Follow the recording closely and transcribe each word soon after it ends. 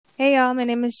Hey y'all, my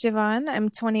name is Javon. I'm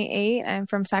 28. I'm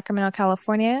from Sacramento,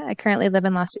 California. I currently live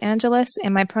in Los Angeles,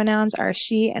 and my pronouns are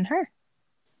she and her.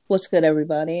 What's good,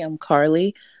 everybody? I'm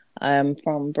Carly. I'm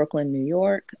from Brooklyn, New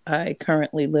York. I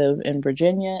currently live in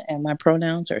Virginia, and my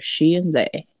pronouns are she and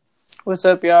they. What's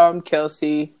up, y'all? I'm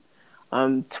Kelsey.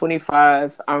 I'm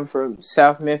 25. I'm from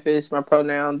South Memphis. My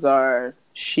pronouns are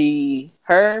she,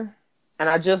 her, and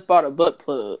I just bought a butt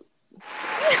plug.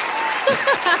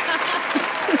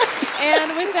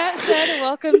 And with that said,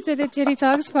 welcome to the Titty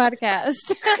Talks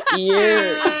podcast.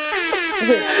 Yeah.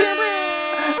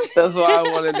 That's why I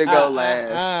wanted to go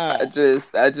last.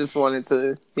 I just wanted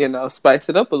to, spice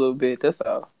it up a little bit. That's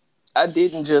all. I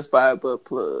didn't just buy a butt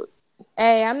plug.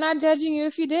 Hey, I'm not judging you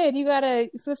if you did. You gotta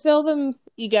fulfill them.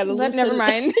 You gotta. But never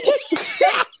mind.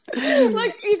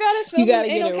 Like you gotta fill them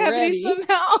anal cavity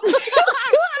somehow.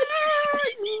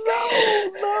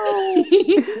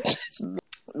 No.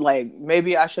 Like,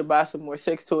 maybe I should buy some more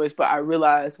sex toys, but I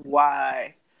realized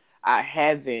why I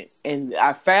haven't. And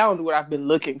I found what I've been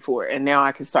looking for, and now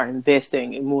I can start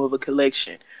investing in more of a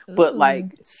collection. Ooh. But,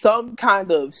 like, some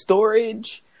kind of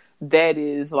storage that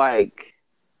is, like,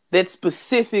 that's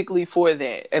specifically for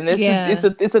that. And this is,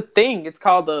 it's a thing. It's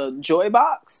called a Joy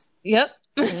Box. Yep.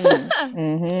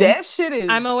 Mm-hmm. That shit is...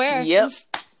 I'm aware. Yep.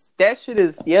 That shit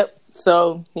is... Yep.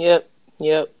 So, yep.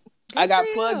 I got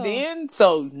plugged in,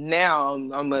 so now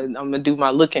I'm gonna do my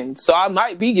looking. So I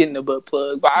might be getting a butt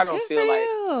plug, but I don't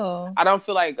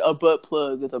feel like a butt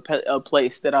plug is a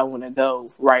place that I want to go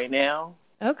right now.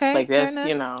 Okay, like that's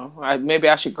maybe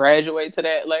I should graduate to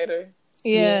that later.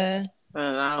 Yeah,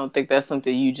 and I don't think that's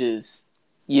something you just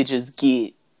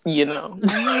get. I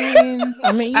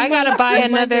mean, I gotta buy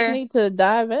another. Just need to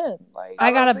dive in. Like,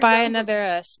 I gotta buy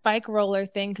another spike roller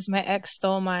thing because my ex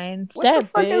stole mine. What the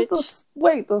fuck is the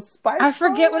spike? I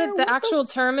forget what the actual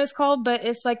term is called, but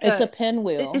it's like it's a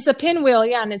pinwheel. It's a pinwheel,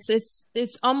 yeah, and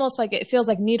it's almost like it feels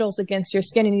like needles against your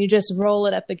skin, and you just roll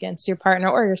it up against your partner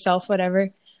or yourself,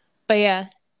 whatever. But yeah,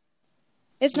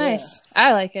 it's nice.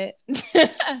 I like it.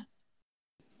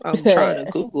 I'm trying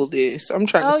to Google this. I'm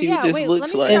trying to see what this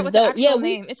looks like. Let me figure out what the actual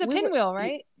name. It's a pinwheel,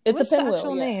 right? What's a pinwheel. The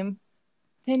actual name?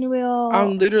 Pinwheel.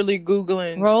 I'm literally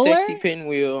Googling roller? Sexy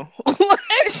pinwheel.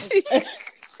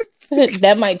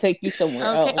 That might take you somewhere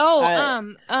else.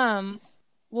 Oh,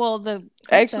 well,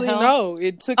 actually, no.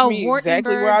 It took me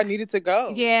exactly where I needed to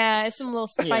go. Yeah, it's some little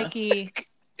spiky.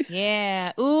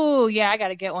 Yeah. Ooh, yeah. I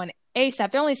gotta get one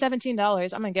ASAP. They're only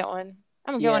 $17. I'm gonna get one.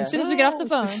 I'm gonna go on as soon as we get off the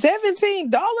phone. $17?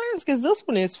 Because this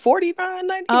one is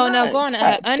 $49.99. Oh no, go on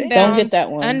Unbound. Don't get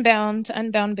that one.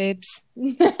 Unbound, babes.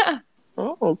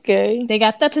 Oh, okay. They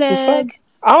got the plug.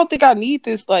 I don't think I need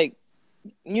this. Like,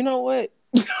 you know what?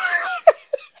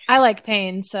 I like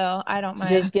pain, so I don't mind.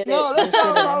 Just get it. No, that's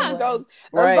not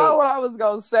what I was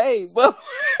gonna say. But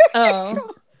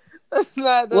that's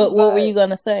not. What were you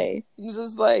gonna say? You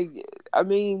just I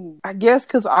guess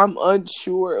because I'm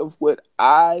unsure of what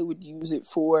I would use it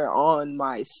for on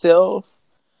myself.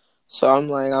 So I'm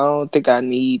like, I don't think I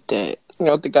need that. I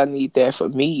don't think I need that for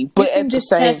me. But at the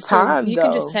same time, you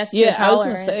can just test your tolerance. I was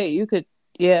gonna say you could.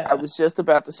 Yeah, I was just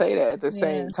about to say that. At the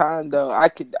same time, though, I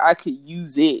could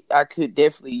use it. I could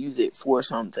definitely use it for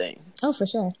something. Oh, for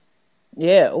sure.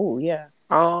 Yeah. Oh, yeah.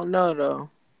 I don't know though.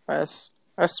 That's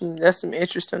some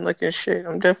interesting looking shit.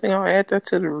 I'm definitely gonna add that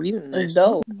to the reading list. It's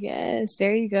dope. Yes,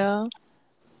 there you go.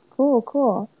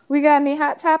 Cool. We got any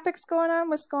hot topics going on?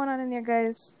 What's going on in there,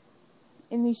 guys?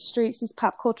 In these streets, these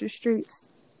pop culture streets.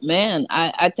 Man,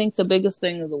 I think the biggest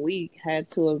thing of the week had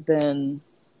to have been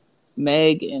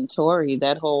Meg and Tory.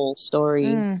 That whole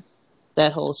story,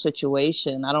 that whole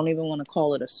situation. I don't even want to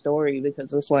call it a story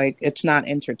because it's like it's not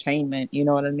entertainment. You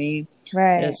know what I mean?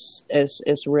 Right.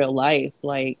 It's real life.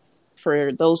 Like,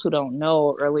 for those who don't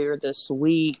know, earlier this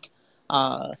week,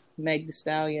 Meg Thee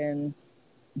Stallion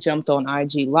jumped on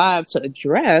IG Live to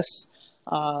address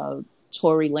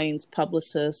Tory Lane's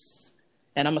publicist,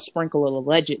 and I'm gonna sprinkle a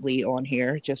allegedly on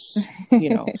here, just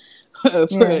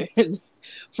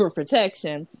for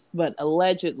protection. But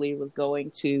allegedly was going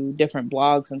to different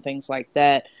blogs and things like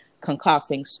that,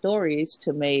 concocting stories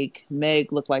to make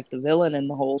Meg look like the villain in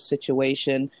the whole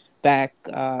situation. Back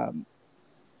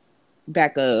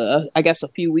I guess a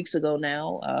few weeks ago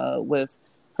now, with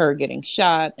her getting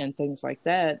shot and things like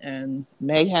that, and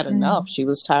Meg had enough. She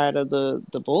was tired of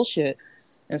the bullshit,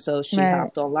 and so she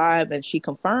hopped on live and she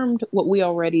confirmed what we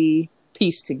already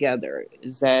pieced together,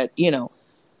 is that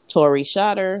Tory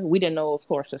shot her. We didn't know, of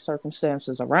course, the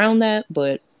circumstances around that,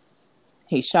 but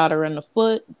he shot her in the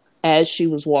foot as she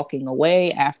was walking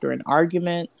away after an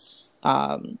argument,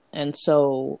 and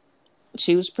so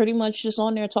she was pretty much just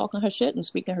on there talking her shit and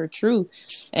speaking her truth.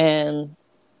 And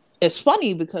it's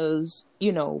funny because,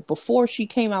 you know, before she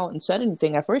came out and said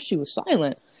anything, at first she was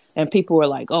silent. And people were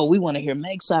like, oh, we want to hear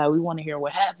Meg's side. We want to hear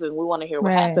what happened. We want to hear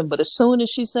what happened. But as soon as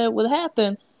she said what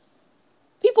happened,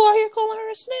 people are here calling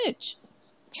her a snitch.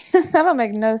 That don't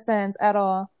make no sense at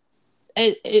all.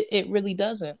 It really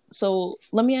doesn't. So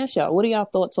let me ask y'all, what are y'all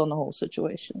thoughts on the whole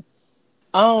situation?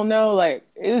 I don't know. Like,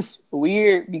 it's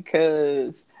weird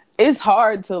because it's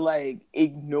hard to, like,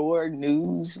 ignore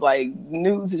news. Like,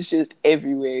 news is just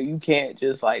everywhere. You can't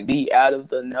just, like, be out of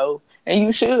the know. And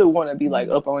you should want to be, like,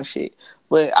 up on shit.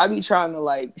 But I be trying to,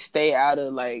 like, stay out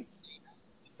of, like,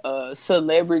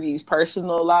 celebrities'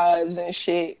 personal lives and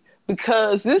shit.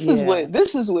 Because this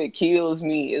is what kills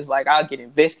me is, like, I'll get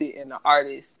invested in the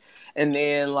artist. And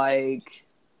then, like,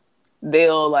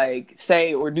 they'll, like,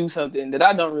 say or do something that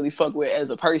I don't really fuck with as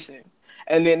a person.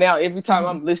 And then now every time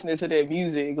I'm listening to their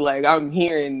music, like, I'm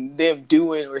hearing them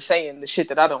doing or saying the shit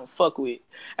that I don't fuck with.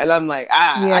 And I'm like,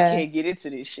 I can't get into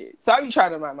this shit. So I be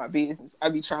trying to mind my business. I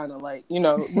be trying to, like, you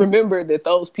know, remember that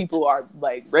those people are,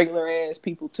 like, regular ass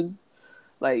people too.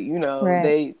 Like, you know,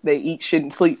 they eat shit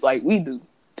and sleep like we do.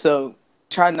 So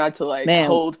try not to, like,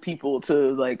 hold people to,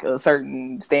 like, a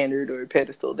certain standard or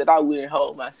pedestal that I wouldn't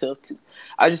hold myself to.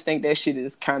 I just think that shit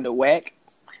is kind of whack.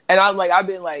 And I've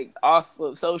been, like, off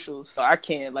of socials, so I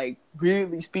can't, like,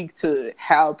 really speak to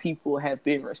how people have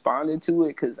been responding to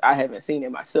it because I haven't seen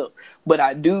it myself. But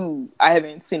I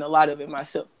haven't seen a lot of it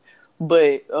myself.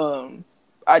 But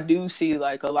I do see,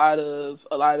 like, a lot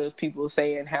of people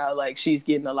saying how, like, she's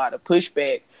getting a lot of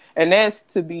pushback. And that's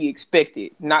to be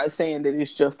expected. Not saying that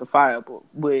it's justifiable,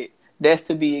 but that's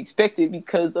to be expected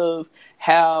because of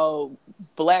how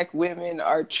Black women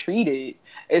are treated,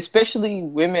 especially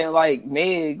women like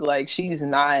Meg. Like, she's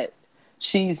not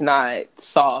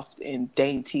soft and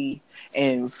dainty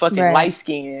and fucking light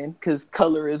skinned, because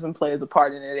colorism plays a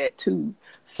part in that too.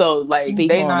 So, like, you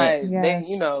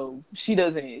know, she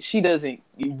doesn't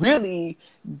really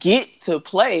get to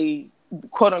play,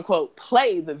 quote unquote,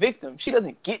 play the victim. She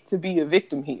doesn't get to be a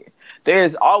victim here.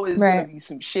 There's always gonna be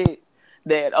some shit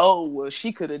that, oh, well,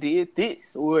 she could have did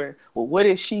this, or, well, what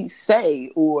did she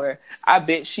say, or I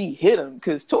bet she hit him,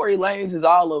 because Tory Lanez is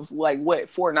all of, like,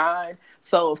 what, 4'9",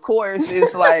 so of course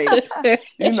it's like,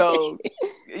 you know,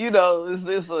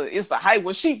 it's the height.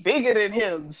 Well, she bigger than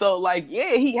him, so, like,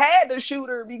 yeah, he had to shoot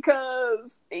her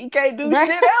because he can't do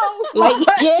shit else.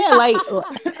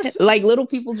 Like little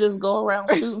people just go around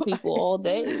shooting people all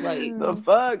day. Like, the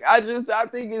fuck? I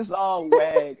think it's all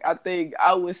whack.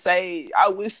 I would say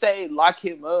lock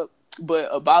him up, but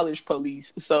abolish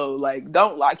police. So, like,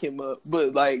 don't lock him up,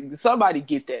 but, like, somebody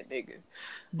get that nigga.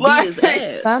 Like,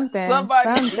 something.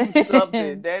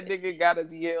 That nigga gotta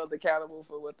be held accountable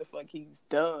for what the fuck he's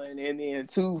done. And then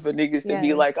too, for niggas to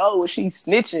be like, oh, well, she's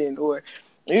snitching, or,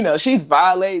 you know, she's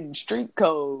violating street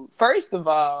code. First of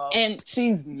all, and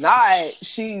she's not.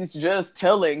 She's just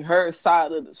telling her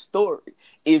side of the story.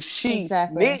 If she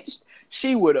snitched,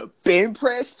 she would have been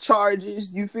pressed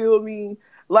charges. You feel me?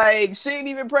 Like, she ain't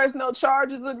even pressed no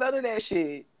charges or none of that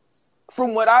shit.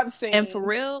 From what I've seen. And for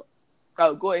real?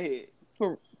 Oh, go ahead.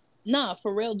 For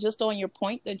real, just on your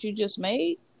point that you just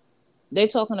made, they're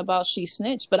talking about she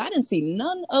snitched, but I didn't see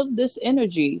none of this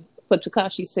energy for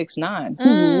Tekashi 6ix9ine,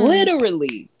 who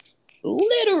literally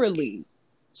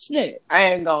snitched. I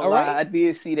ain't gonna lie, I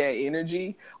did see that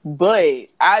energy, but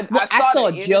I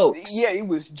saw jokes. Yeah, it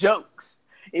was jokes.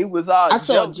 It was all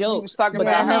jokes. He was talking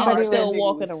about how he still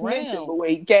walking around. But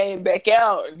when he came back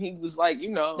out and he was like, you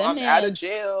know, I'm out of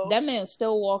jail. That man's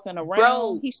still walking around.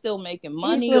 Bro, he's still making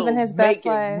money. He's living his best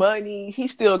life. Money. He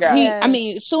still got. I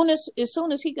mean, as soon as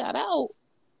he got out,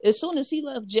 as soon as he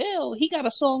left jail, he got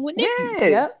a song with Nicki. Yeah.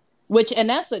 Yep. Which, and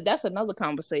that's another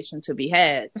conversation to be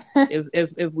had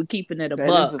if we're keeping it a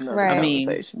buck.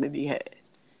 Conversation to be had.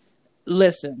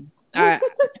 Listen,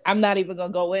 I'm not even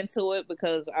gonna go into it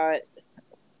because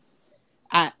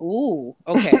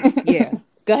okay, yeah.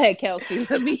 Go ahead, Kelsey.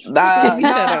 Let me shut up.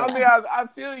 I mean, I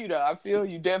feel you though. I feel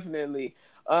you definitely.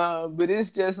 But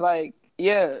it's just like,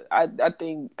 yeah, I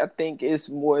think it's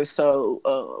more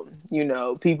so, you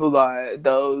know, people are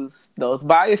those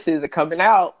biases are coming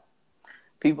out.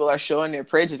 People are showing their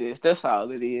prejudice. That's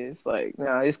all it is. Like,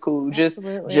 no, it's cool. Just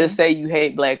say you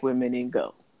hate Black women and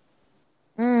go.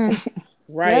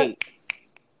 Right.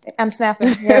 Yep. I'm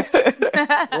snapping. Yes.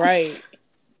 Right.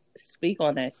 Speak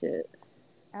on that shit.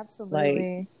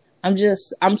 Absolutely. Like,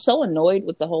 I'm so annoyed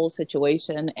with the whole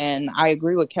situation, and I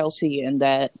agree with Kelsey in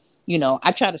that, you know,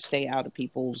 I try to stay out of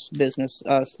people's business,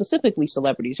 specifically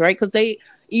celebrities, right? Because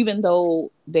even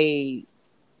though they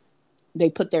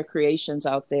put their creations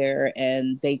out there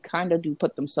and they kind of do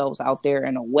put themselves out there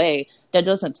in a way, that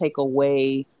doesn't take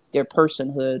away their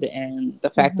personhood and the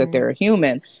fact that they're a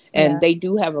human, and they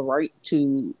do have a right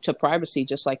to privacy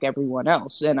just like everyone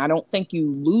else. And I don't think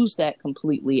you lose that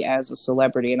completely as a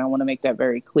celebrity, and I want to make that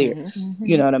very clear.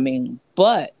 You know what I mean?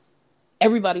 But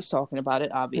everybody's talking about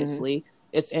it, obviously.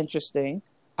 It's interesting,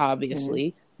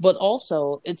 obviously, but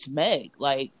also it's Meg.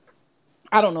 Like,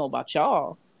 I don't know about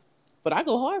y'all, but I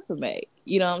go hard for Meg.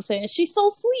 You know what I'm saying? She's so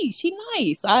sweet. She's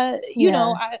nice. You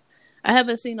know, I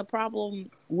haven't seen a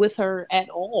problem with her at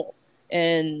all.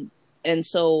 And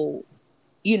so,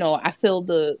 you know, I feel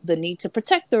the need to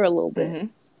protect her a little bit.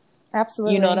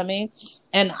 Absolutely. You know what I mean?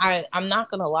 And I'm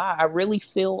not going to lie. I really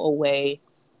feel a way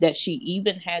that she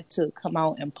even had to come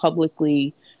out and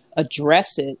publicly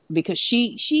address it, because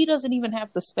she doesn't even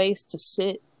have the space to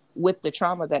sit with the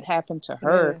trauma that happened to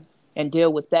her and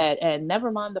deal with that. And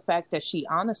never mind the fact that she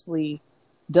honestly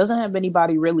doesn't have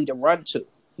anybody really to run to.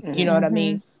 You know what I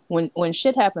mean? When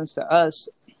shit happens to us,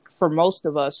 for most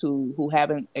of us who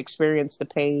haven't experienced the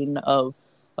pain of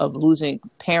losing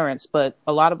parents, but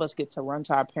a lot of us get to run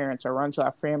to our parents or run to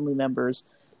our family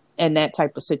members in that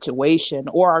type of situation,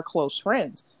 or our close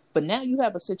friends. But now you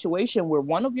have a situation where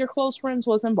one of your close friends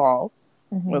was involved,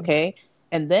 okay,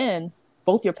 and then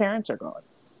both your parents are gone.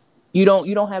 You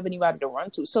don't have anybody to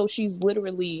run to, so she's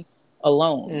literally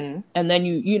alone. And then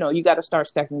you know you got to start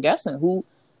second guessing who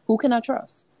can I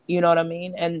trust? You know what I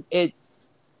mean? And it's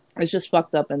just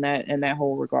fucked up in that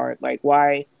whole regard. Like,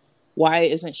 why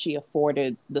isn't she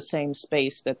afforded the same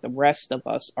space that the rest of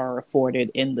us are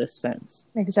afforded in this sense?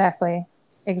 Exactly.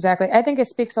 I think it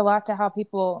speaks a lot to how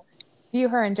people view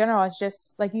her in general as,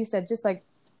 just like you said, just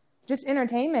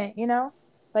entertainment, you know?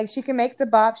 Like, she can make the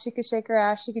bop, she could shake her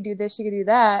ass, she could do this, she could do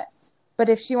that. But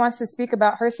if she wants to speak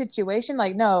about her situation,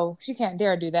 like, no, she can't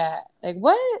dare do that. Like,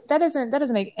 what? That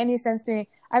doesn't make any sense to me.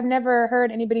 I've never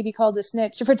heard anybody be called a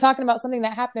snitch for talking about something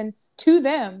that happened to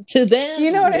them.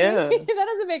 You know what I mean? That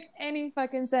doesn't make any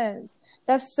fucking sense.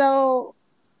 That's so...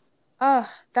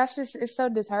 it's so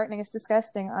disheartening. It's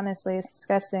disgusting, honestly. It's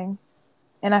disgusting.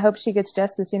 And I hope she gets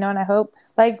justice, you know, and I hope,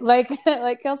 like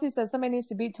Kelsey said, somebody needs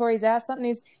to beat Tory's ass.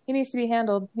 He needs to be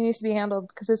handled. He needs to be handled,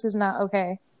 because this is not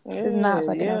okay. It's not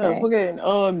fucking okay. Fucking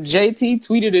JT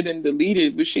tweeted it and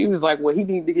deleted, but she was like, "Well, he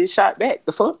needs to get shot back."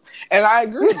 The fuck, and I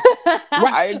agree.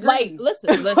 I agree. Like,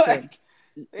 listen.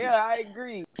 Yeah, I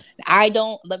agree. I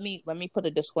don't. Let me put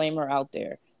a disclaimer out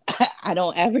there. I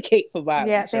don't advocate for violence.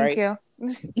 Yeah, thank right?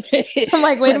 you. I'm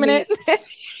like, wait a minute.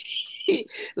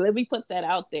 Let me put that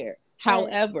out there.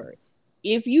 However,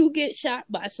 if you get shot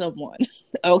by someone,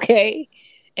 okay,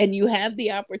 and you have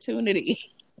the opportunity,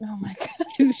 oh my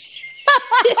god.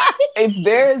 If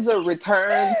there's a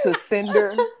return to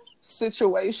sender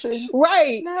situation,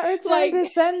 right? Not return to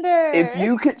sender. If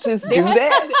you could just do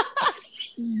that,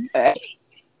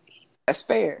 that's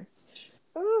fair.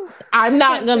 I'm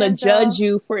not gonna judge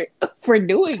you for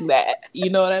doing that.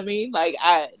 You know what I mean? Like,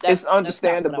 it's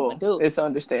understandable. It's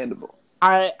understandable.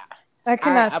 I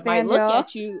cannot stand I might look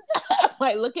at you. I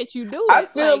might look at you do it. I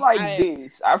feel like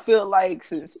this. I feel like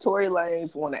since Tory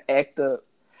Lanez want to act up,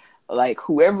 like,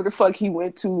 whoever the fuck he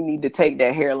went to need to take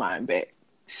that hairline back.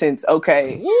 Since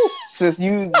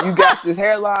you got this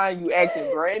hairline, you acting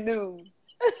brand new.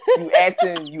 You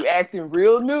acting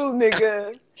real new,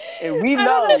 nigga. And we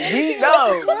know.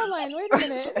 Hairline. Wait a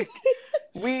minute.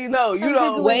 We know you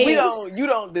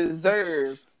don't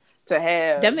deserve to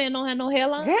have. That man don't have no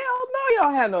hairline. Hell no, you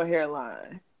don't have no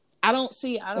hairline. I don't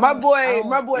see. My boy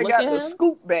got the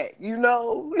scoop back. You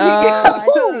know. I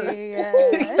see.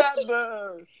 Yeah. He got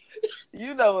the.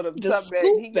 You know what I'm talking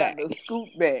about. He got the scoop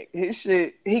back. His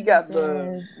shit. He got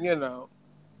the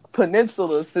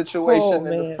peninsula situation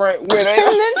in the front where they,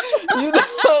 you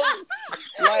know,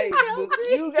 like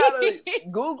you gotta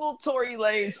Google Tory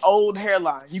Lanez's old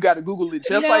hairline. You gotta Google it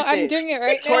just like that. I'm doing it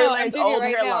right now. Tory Lanez's old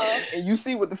hairline, and you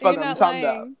see what the fuck I'm talking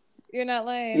about. You're not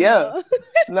lying. Yeah.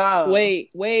 Nah. Wait.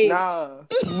 Nah.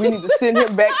 We need to send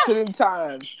him back to them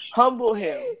times. Humble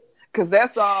him, cause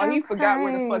that's all. He forgot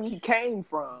where the fuck he came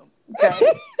from.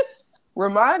 Okay.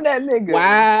 Remind that nigga.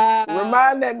 Wow.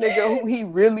 Remind that nigga who he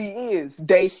really is.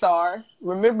 Daystar.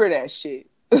 Remember that shit.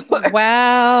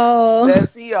 Wow.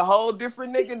 That's he a whole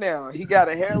different nigga now. He got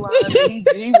a hairline.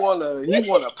 He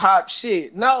wanna pop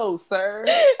shit. No, sir.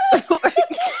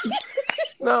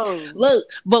 No. Look,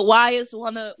 but why is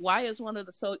one of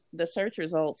the search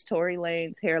results Tory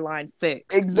Lanez's hairline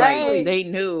fixed? Exactly. Like, they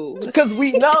knew because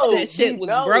we know that shit was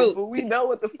broke. But we know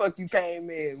what the fuck you came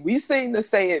in. We seen the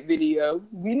Say It video.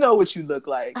 We know what you look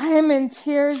like. I am in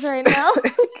tears right now.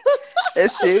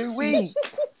 That shit weak.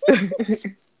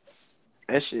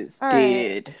 That shit's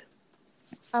dead. Right.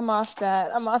 I'm off that.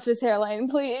 I'm off this hairline,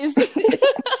 please.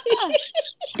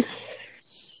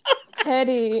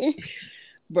 Petty.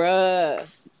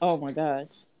 Bruh. Oh my gosh.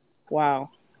 Wow.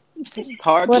 It's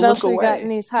hard What to else look we away. got in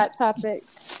these hot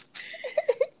topics?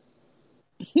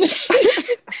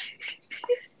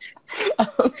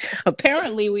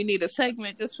 Apparently, we need a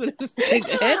segment just for this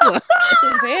headline.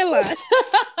 His headline.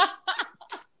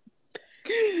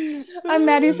 I'm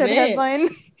mad you said Man. headline.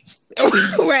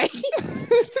 Right.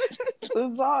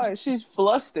 Bizarre. She's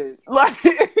flustered. Like,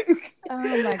 Oh my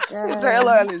his god.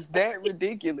 hairline is that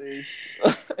ridiculous.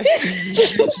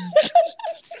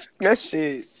 That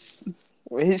shit.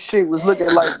 When his shit was looking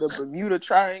like the Bermuda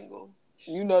Triangle,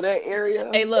 you know that area.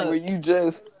 Hey, look. Where you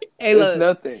just Hey, it's look.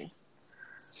 nothing.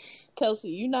 Kelsey,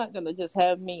 you're not gonna just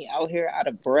have me out here out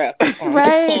of breath on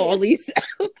Right. all these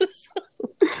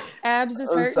episodes. Abs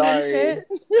is I'm hurting and sorry. shit.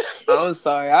 I'm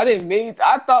sorry. I didn't mean.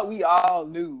 I thought we all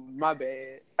knew. My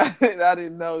bad. I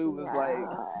didn't know it was like.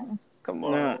 Come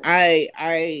on. No, I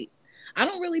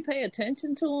don't really pay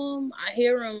attention to him. I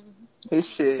hear him His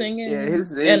shit. singing Yeah,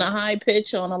 his in a high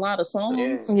pitch on a lot of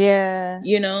songs. Yeah.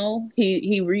 You know,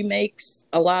 he remakes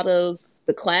a lot of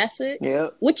the classics,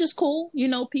 Yep. which is cool. You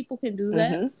know, people can do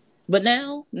that. Mm-hmm. But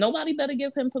now, nobody better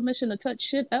give him permission to touch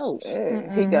shit else.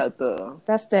 Yeah, he got the.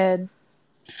 That's dead.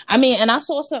 I mean, and I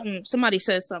saw somebody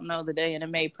said something the other day and it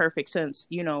made perfect sense.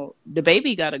 You know, the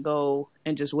baby got to go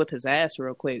and just whip his ass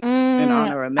real quick in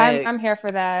honor of Meg. I'm here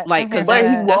for that. Like, I'm here because for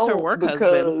that. that's her work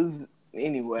husband.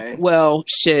 Anyway. Well,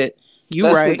 shit. You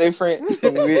That's right. the difference.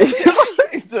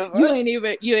 You ain't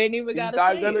even got to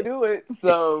say He's not gonna it. do it.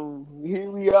 So here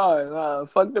we are.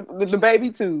 Fuck the baby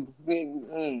too.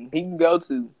 He can go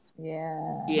to.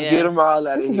 Yeah. Get them all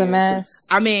out This of is here. a mess.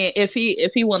 I mean, if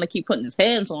he want to keep putting his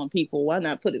hands on people, why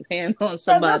not put his hand on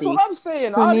somebody? That's what I'm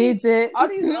saying. Who needs it? All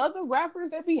these other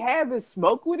rappers that be having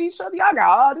smoke with each other. Y'all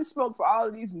got all this smoke for all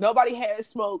of these. Nobody has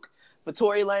smoke for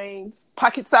Tory Lanez.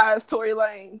 Pocket-sized Tory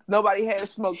Lanez. Nobody has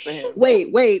smoke for him.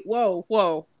 Wait,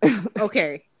 whoa.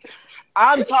 Okay.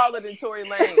 I'm taller than Tory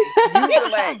Lanez. You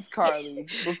relax, Carly.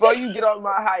 Before you get on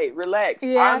my height, relax.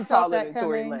 Yeah, I'm I felt taller that than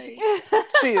Tory coming. Lanez.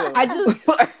 Chill.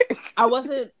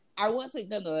 I wasn't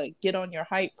gonna get on your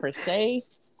hype per se.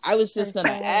 I was just gonna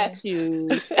ask you,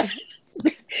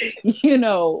 you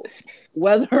know,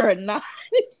 whether or not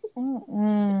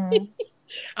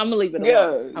I'm gonna leave it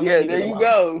alone. There you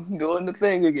go. Doing the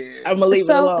thing again. I'm gonna leave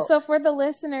it alone. So for the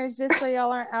listeners, just so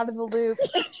y'all aren't out of the loop,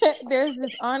 there's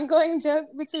this ongoing joke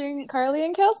between Carly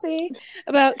and Kelsey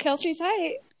about Kelsey's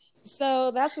height.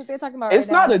 So that's what they're talking about. It's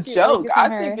right not now. a joke. I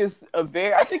think it's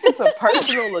a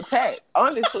personal attack.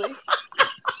 Honestly,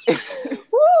 I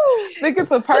think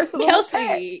it's a personal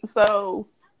Kelsey. attack. So,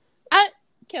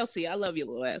 Kelsey, I love your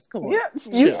little ass. Come on. yeah,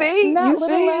 you see, Not you little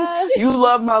see, ass. you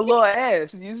love my little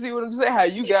ass. You see what I'm saying? How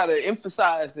you gotta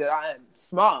emphasize that I'm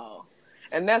small,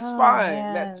 and that's fine.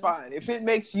 Man. That's fine. If it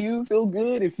makes you feel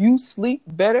good, if you sleep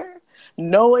better,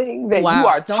 knowing that you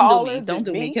are taller Don't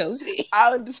do than me, Kelsey.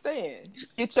 I understand.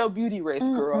 Get your beauty rest,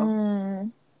 girl.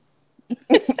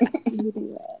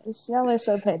 Beauty rest. Y'all are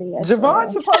so petty.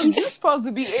 Javon's supposed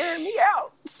to be airing me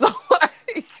out. So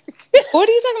like, what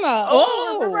are you talking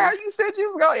about? remember how you said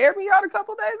you was gonna air me out a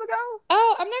couple days ago?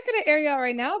 Oh, I'm not gonna air you out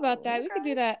right now about that. We could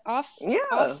do that off. Yeah.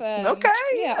 Off,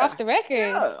 off the record.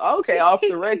 Yeah. Okay, off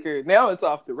the record. Now it's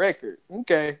off the record.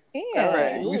 Okay. Yeah. All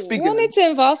right. We We speaking. don't need to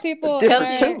involve people. in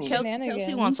our shenanigans.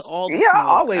 Kelsey wants all the Yeah, smoke. I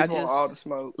always want all the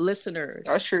smoke. Listeners,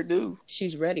 I sure do.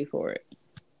 she's ready for it.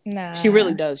 Nah. She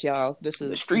really does, y'all. This is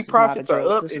The street this is not a profits are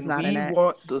joke. up, This is and not an we act.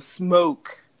 want the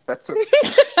smoke.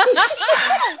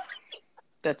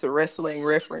 That's a wrestling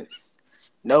reference.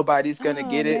 Nobody's gonna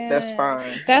get it. That's man.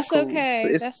 fine. That's cool. okay.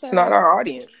 It's, That's it's not alright. our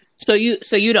audience. So you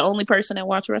the only person that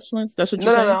watch wrestling? That's what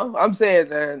you're saying? No. I'm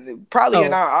saying probably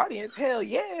in Oh. our audience. Hell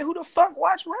yeah, who the fuck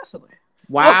watch wrestling?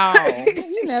 Wow.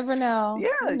 You never know.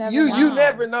 Yeah, you you know.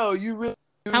 never know. You really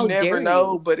How never dare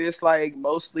know. you. But it's like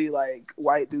mostly like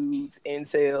white dudes,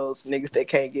 incels, niggas that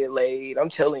can't get laid.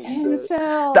 I'm telling you,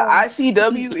 the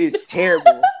ICW is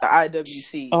terrible. The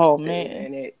IWC. Oh, man.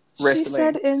 and it She wrestling.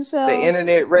 said incels. The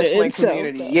internet wrestling incels,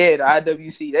 community. though. Yeah, the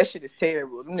IWC. That shit is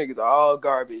terrible. Them niggas are all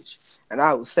garbage. And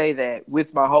I will say that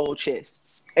with my whole chest.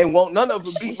 And won't none of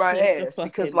them beat my said the ass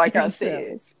because, fucking like I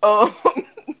said,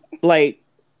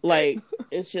 Like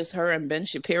it's just her and Ben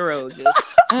Shapiro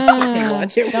just fucking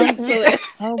watching Don't do wrestling. it.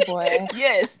 Oh boy.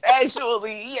 yes,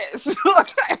 actually, yes.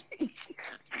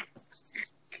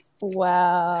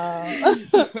 Wow.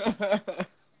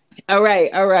 All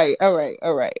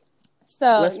right.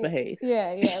 So Let's behave.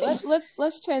 Yeah.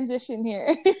 Let's transition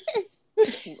here.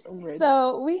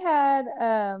 So we had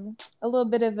a little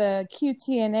bit of a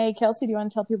QTNA. Kelsey, do you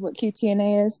want to tell people what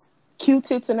QTNA is? Q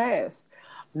tits and ass.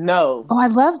 No. Oh, I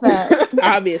love that.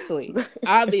 Obviously.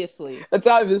 That's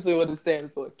obviously what it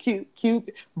stands for.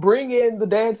 Cute. Bring in the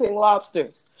dancing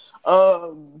lobsters.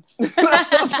 Love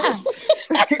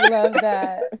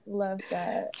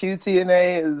that.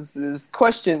 QTNA is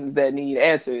questions that need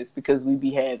answers because we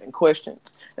be having questions,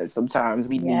 and sometimes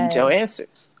we need your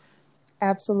answers.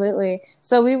 Absolutely.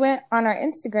 So we went on our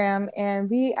Instagram and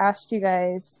we asked you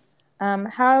guys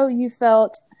how you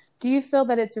felt. Do you feel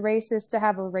that it's racist to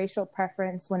have a racial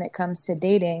preference when it comes to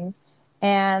dating?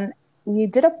 And we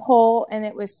did a poll and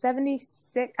it was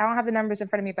 76. I don't have the numbers in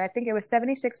front of me, but I think it was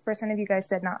 76% of you guys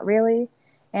said not really.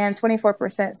 And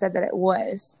 24% said that it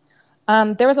was.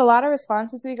 There was a lot of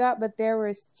responses we got, but there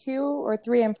was 2 or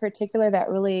 3 in particular that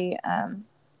really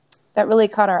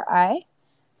caught our eye.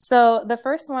 So the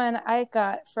first one I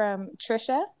got from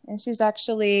Trisha, and she's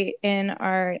actually in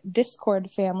our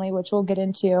Discord family, which we'll get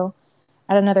into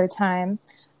at another time.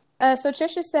 So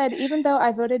Trisha said, even though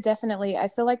I voted definitely, I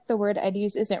feel like the word I'd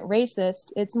use isn't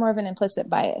racist. It's more of an implicit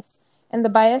bias. And the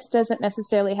bias doesn't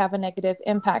necessarily have a negative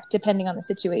impact depending on the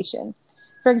situation.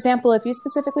 For example, if you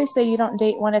specifically say you don't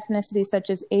date one ethnicity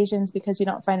such as Asians because you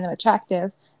don't find them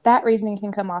attractive, that reasoning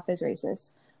can come off as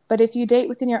racist. But if you date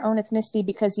within your own ethnicity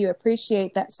because you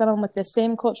appreciate that someone with the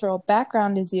same cultural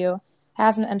background as you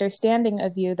has an understanding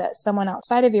of you that someone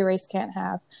outside of your race can't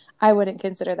have, I wouldn't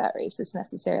consider that racist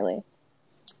necessarily.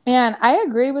 And I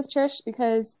agree with Trish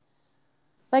because,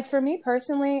 like, for me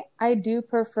personally, I do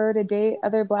prefer to date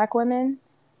other Black women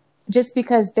just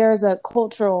because there's a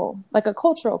cultural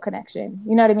connection.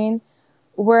 You know what I mean?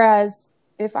 Whereas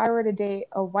if I were to date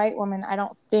a white woman, I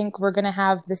don't think we're going to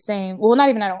have the same, well, not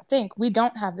even I don't think, we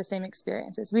don't have the same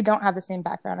experiences. We don't have the same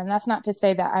background. And that's not to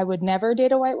say that I would never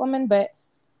date a white woman, but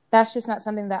that's just not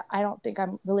something that I don't think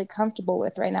I'm really comfortable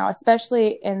with right now,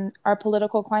 especially in our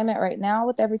political climate right now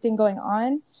with everything going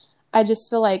on. I just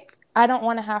feel like I don't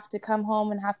want to have to come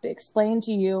home and have to explain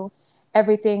to you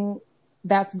everything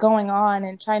that's going on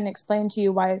and trying to explain to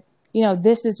you why, you know,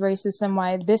 this is racism,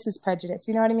 why this is prejudice.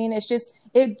 You know what I mean? It's just,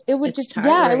 it would just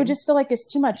feel like it's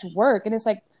too much work. And it's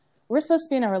like, we're supposed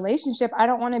to be in a relationship. I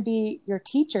don't want to be your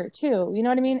teacher too. You know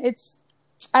what I mean?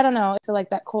 I don't know. I feel like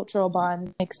that cultural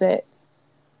bond makes it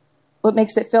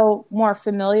feel more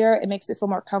familiar. It makes it feel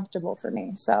more comfortable for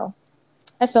me. So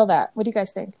I feel that. What do you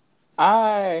guys think?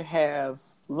 I have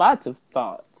lots of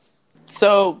thoughts.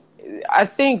 So I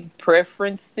think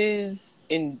preferences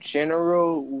in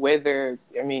general, whether,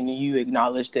 I mean, you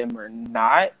acknowledge them or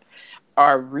not,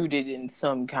 are rooted in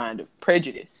some kind of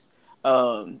prejudice.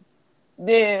 Some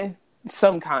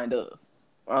kind of.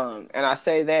 And I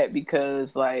say that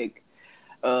because, like,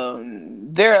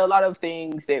 there are a lot of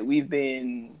things that we've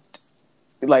been,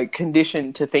 like,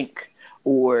 conditioned to think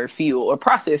or feel or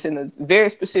process in a very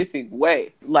specific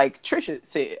way. Like Trisha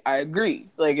said, I agree.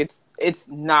 Like, it's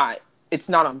not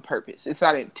on purpose. It's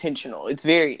not intentional. It's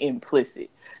very implicit.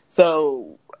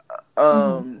 So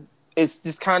it's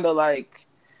just kind of like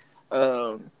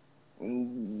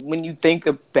when you think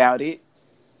about it,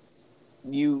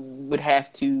 you would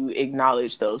have to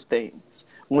acknowledge those things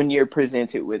when you're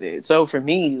presented with it. So for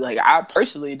me, like, I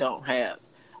personally don't have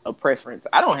a preference.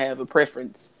 I don't have a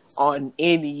preference on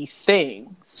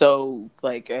anything. So,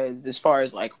 like, as far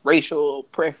as like racial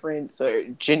preference or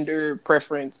gender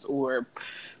preference or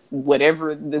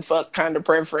whatever the fuck kind of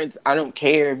preference, I don't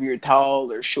care if you're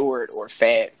tall or short or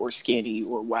fat or skinny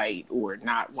or white or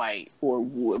not white or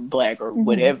black or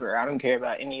whatever. I don't care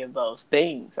about any of those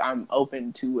things. I'm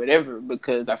open to whatever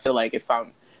because I feel like if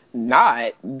I'm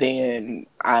not, then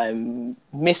I'm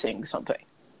missing something.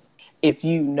 If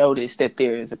you notice that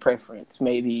there is a preference,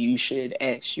 maybe you should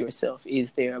ask yourself,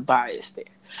 is there a bias there?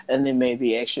 And then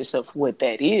maybe ask yourself what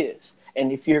that is.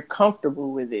 And if you're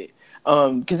comfortable with it,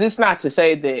 because it's not to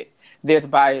say that there's a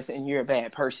bias and you're a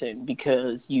bad person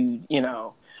because you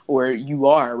know, or you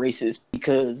are a racist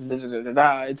because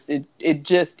it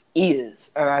just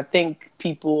is. And I think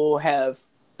people have,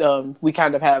 we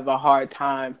kind of have a hard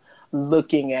time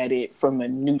looking at it from a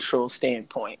neutral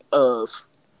standpoint of,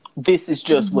 this is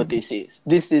just what this is.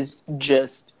 This is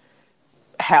just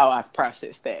how I've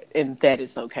processed that, and that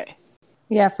is okay.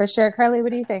 Yeah, for sure. Carly,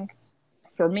 what do you think?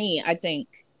 For me, I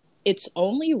think it's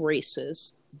only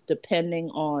racist depending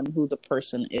on who the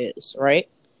person is, right?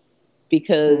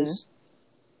 Because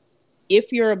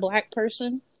if you're a Black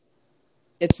person,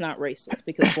 it's not racist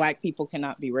because Black people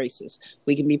cannot be racist.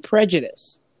 We can be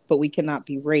prejudiced, but we cannot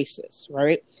be racist,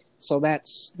 right? So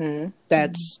that's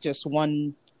just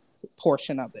one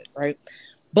portion of it, right?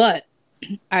 But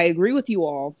I agree with you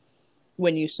all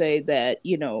when you say that,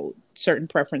 you know, certain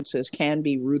preferences can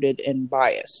be rooted in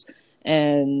bias.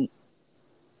 And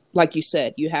like you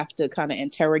said, you have to kind of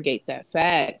interrogate that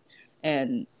fact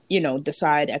and,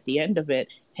 decide at the end of it,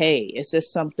 hey, is this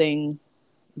something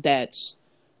that's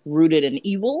rooted in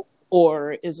evil,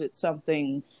 or is it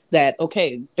something that,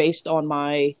 okay, based on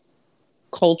my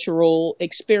cultural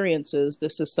experiences,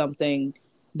 this is something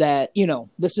that,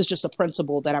 this is just a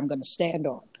principle that I'm going to stand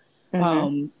on.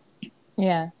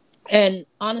 Yeah. And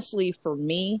honestly, for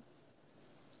me,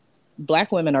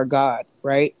 Black women are God,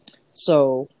 right?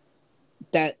 So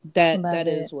that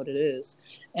is what it is.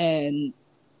 And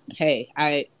hey,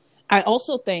 I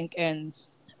also think, and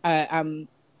I'm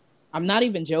not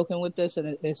even joking with this,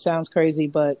 and it sounds crazy,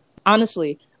 but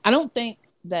honestly, I don't think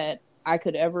that I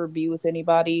could ever be with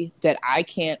anybody that I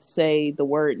can't say the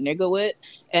word nigga with,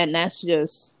 and that's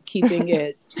just keeping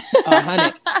it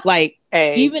 100. Like,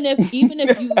 Hey. even if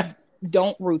you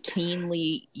don't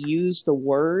routinely use the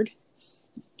word,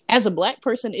 as a Black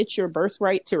person, it's your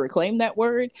birthright to reclaim that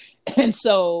word. And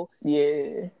so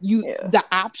the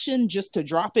option just to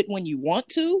drop it when you want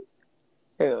to,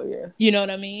 hell yeah. You know what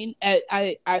I mean?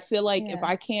 I feel like if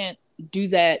I can't do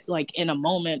that, like, in a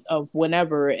moment of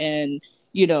whenever, and,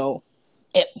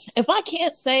 if I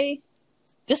can't say,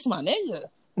 this my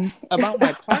nigga, about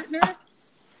my partner,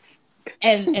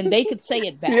 and they could say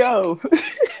it back. Yo.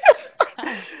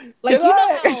 Like,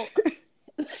 how...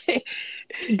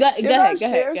 Go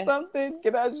ahead. Something?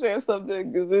 Can I share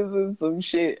something? Because this is some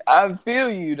shit. I feel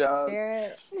you, dog. Share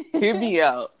it. Hear me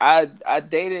out. I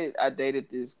dated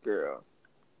this girl,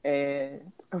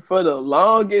 and for the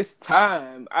longest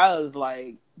time, I was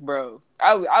like, bro,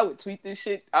 I would tweet this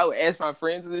shit. I would ask my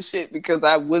friends this shit because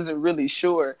I wasn't really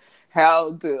sure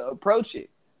how to approach it.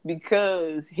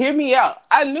 Because hear me out.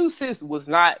 I knew sis was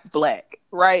not Black,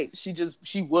 right?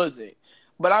 She wasn't.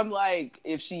 But I'm like,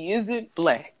 if she isn't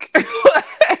Black,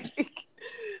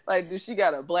 like, does she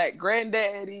got a Black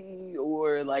granddaddy,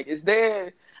 or like, is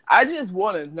there? I just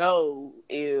want to know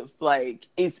if, like,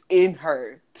 it's in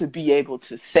her to be able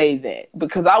to say that,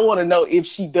 because I want to know if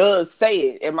she does say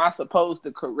it. Am I supposed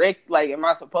to correct? Like, am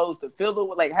I supposed to feel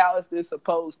it? Like, how is this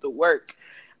supposed to work?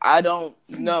 I don't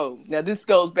know. Now, this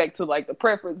goes back to, like, the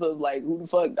preference of, like, who the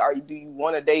fuck do you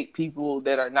want to date people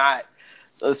that are not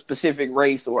a specific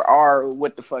race or are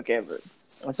what the fuck ever.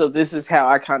 And so this is how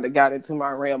I kind of got into my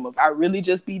realm of, I really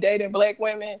just be dating Black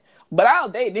women, but I'll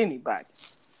date anybody.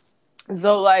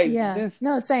 So, like,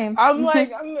 same. I'm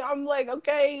like,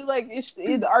 okay, like,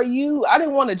 are you? I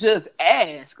didn't want to just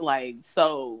ask, like,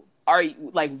 so are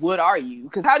you? Like, what are you?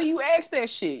 Because how do you ask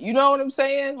that shit? You know what I'm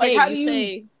saying? Like, hey, how you do you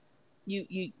say?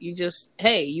 You just,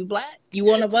 hey, you Black? You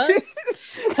one of us?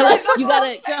 Like, you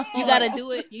gotta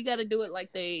do it. You gotta do it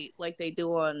like they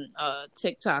do on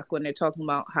TikTok when they're talking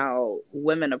about how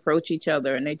women approach each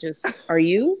other, and they just, are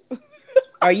you gay?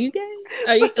 Are you,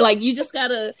 like, you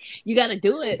gotta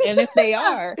do it. And if they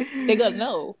are, they're gonna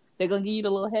know. They're gonna give you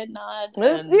the little head nod.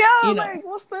 And, like,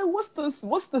 what's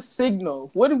the signal?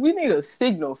 What do we need a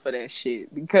signal for that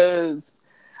shit? Because,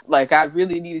 like, I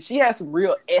really needed. She had some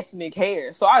real ethnic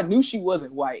hair, so I knew she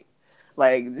wasn't white.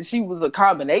 Like, she was a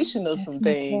combination of some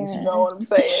things. Hair. You know what I'm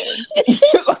saying?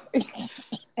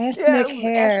 Ethnic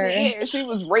hair. Ethnic hair. She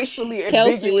was racially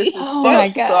ambiguous as fuck. My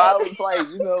God. So I was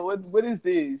like, what is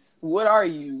this? What are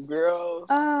you, girl?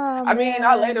 I mean,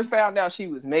 I later found out she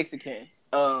was Mexican.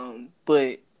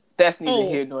 But that's neither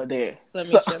here nor there. Let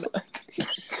me shut up.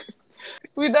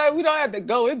 We don't have to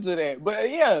go into that,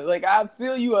 but yeah, like, I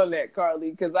feel you on that,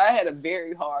 Carly, because I had a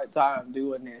very hard time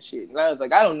doing that shit, and I was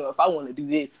like, I don't know if I want to do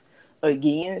this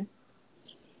again.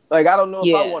 Like, I don't know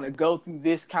if I want to go through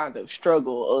this kind of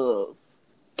struggle of,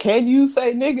 can you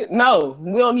say nigga? No,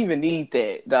 we don't even need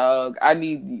that, dog. I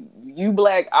need you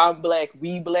Black, I'm Black,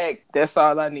 we Black. That's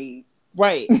all I need.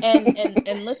 Right,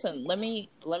 and listen, let me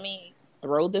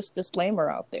throw this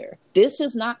disclaimer out there. This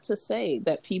is not to say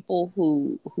that people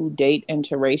who date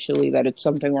interracially, that it's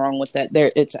something wrong with that.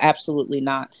 It's absolutely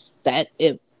not. That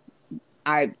if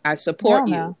I support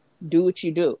you, do what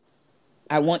you do.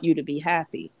 I want you to be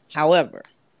happy. However,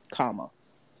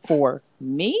 for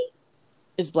me,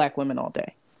 it's Black women all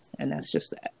day, and that's just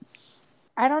that.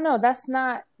 I don't know.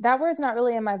 That word's not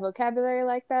really in my vocabulary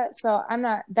like that. So I'm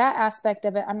not, that aspect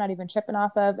of it, I'm not even tripping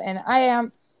off of. And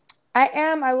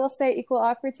I will say, equal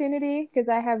opportunity, because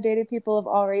I have dated people of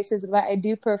all races, but I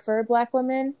do prefer Black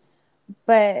women.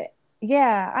 But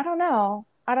yeah, I don't know.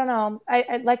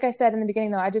 I like I said in the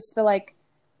beginning, though, I just feel like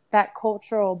that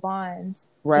cultural bond,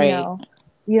 right?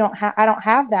 I don't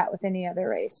have that with any other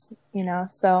race,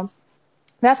 So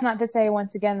that's not to say,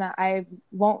 once again, that I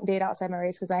won't date outside my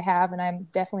race, because I have, and I'm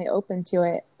definitely open to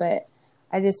it. But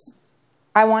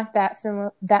I want that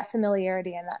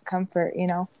familiarity and that comfort,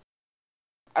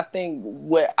 I think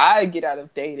what I get out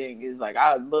of dating is like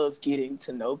I love getting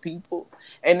to know people,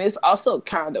 and it's also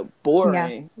kind of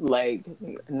boring. Yeah. Like,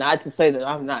 not to say that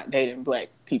I'm not dating black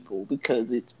people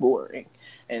because it's boring,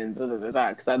 and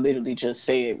because I literally just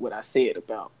said what I said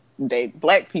about dating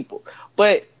black people.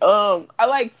 But I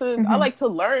like to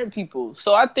learn people,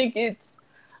 so I think it's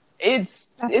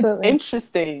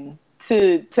interesting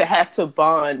to have to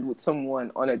bond with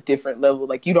someone on a different level.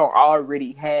 Like, you don't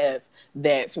already have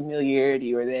that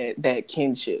familiarity or that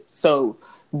kinship. So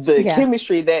the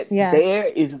chemistry that's there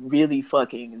is really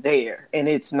fucking there. And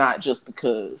it's not just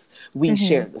because we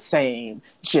share the same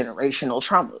generational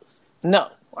traumas. No.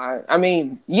 I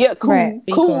mean,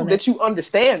 cool that you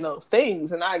understand those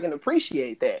things, and I can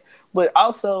appreciate that. But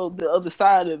also the other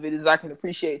side of it is I can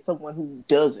appreciate someone who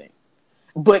doesn't,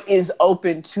 but is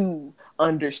open to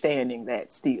understanding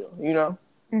that still, you know?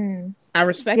 I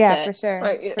respect that. Yeah, for sure.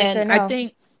 Like, and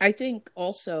I think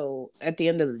also at the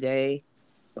end of the day,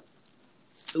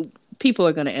 people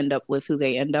are going to end up with who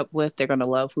they end up with. They're going to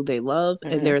love who they love.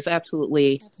 And there's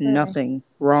absolutely nothing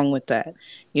wrong with that.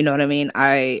 You know what I mean?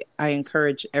 I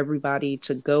encourage everybody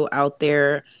to go out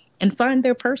there and find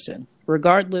their person,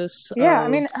 regardless of, I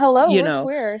mean, hello, we're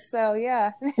queer, so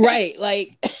yeah. Right.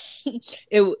 Like,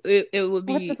 it would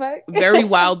be very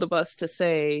wild of us to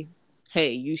say,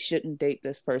 hey, you shouldn't date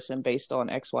this person based on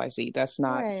XYZ. That's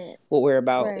not what we're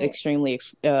about. Extremely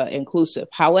inclusive.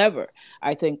 However,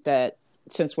 I think that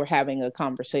since we're having a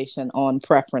conversation on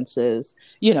preferences,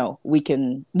 you know, we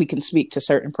can speak to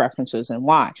certain preferences and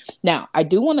why. Now, I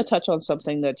do want to touch on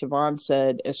something that Javon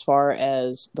said as far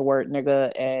as the word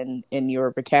nigga and in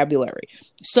your vocabulary.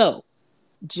 So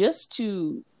just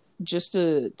to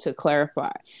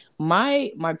clarify,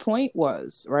 my point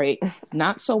was, right,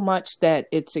 not so much that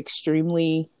it's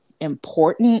extremely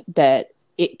important that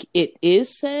it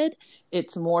is said.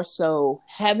 It's more so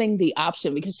having the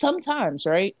option, because sometimes,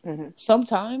 right,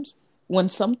 sometimes when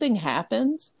something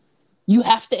happens, you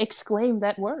have to exclaim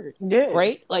that word,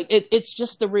 right? Like it's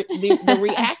just the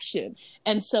reaction.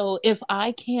 And so if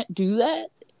I can't do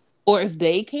that, or if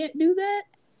they can't do that,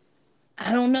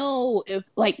 I don't know if,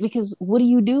 like, because what do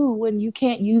you do when you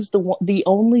can't use the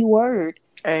only word?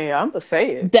 Hey, I'm gonna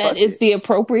say it. That is the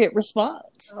appropriate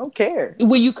response. I don't care.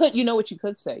 Well, you know what you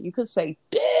could say? You could say,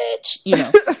 bitch, you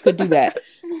know, could do that.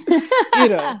 You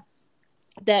know,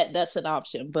 that's an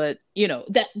option. But, you know,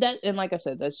 that, and like I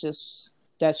said, that's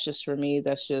just for me.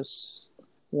 That's just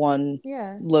one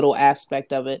little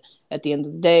aspect of it. At the end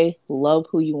of the day, love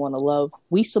who you want to love.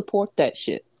 We support that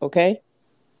shit, okay?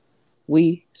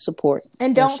 We support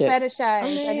and don't fetishize.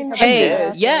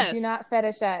 I just do not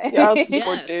fetishize. Y'all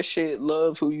support that shit.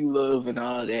 Love who you love and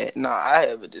all that. No, I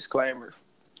have a disclaimer,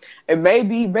 and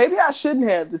maybe I shouldn't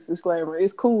have this disclaimer.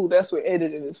 It's cool. That's what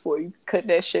editing is for. You cut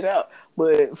that shit out.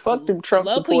 But fuck them Trump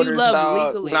supporters.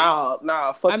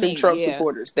 Nah. Fuck them Trump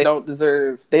supporters. They don't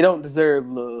deserve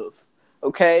love.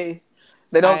 Okay.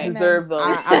 They don't deserve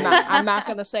those. I'm not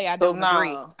gonna say I don't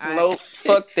agree. Nope.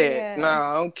 Fuck that.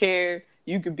 Nah, I don't care.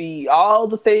 You could be all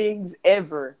the things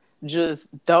ever. Just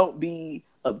don't be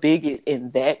a bigot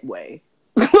in that way.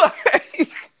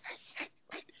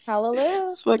 Hallelujah.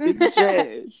 It's fucking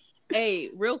trash.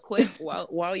 Hey, real quick,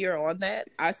 while you're on that,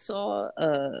 I saw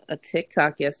a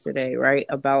TikTok yesterday, right,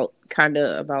 about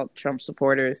Trump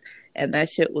supporters, and that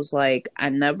shit was like, I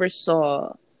never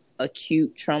saw a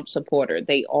cute Trump supporter.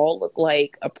 They all look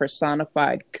like a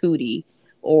personified cootie,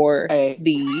 or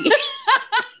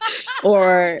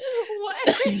or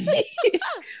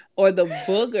or the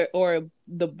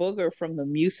booger from the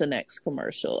Mucinex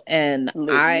commercial. And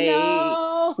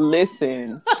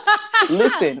listen,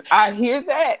 I hear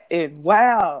that, and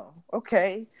wow,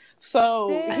 okay.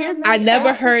 So I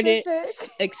never heard it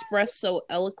expressed so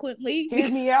eloquently.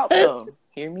 Hear me out though.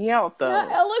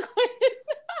 Not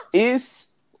eloquent.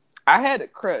 I had a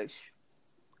crush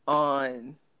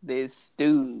on this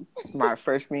dude my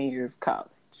freshman year of college.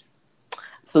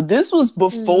 So this was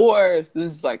before,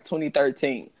 this is like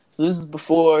 2013. So this is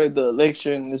before the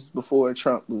election. This is before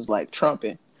Trump was like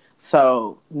trumping.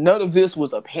 So none of this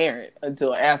was apparent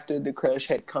until after the crush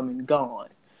had come and gone.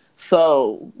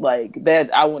 So like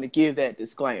that, I want to give that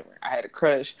disclaimer. I had a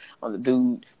crush on the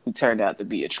dude who turned out to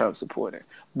be a Trump supporter.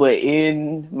 But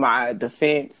in my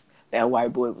defense, that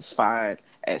white boy was fine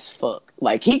as fuck.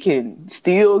 Like, he can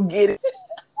still get it.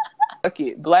 Fuck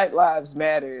it. Black Lives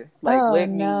Matter. Like, let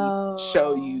me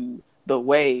show you the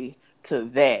way to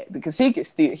that, because he can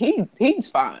still he's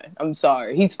fine. I'm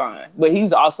sorry, he's fine, but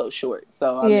he's also short.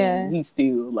 So I mean, he's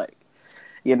still like,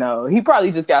 you know, he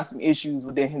probably just got some issues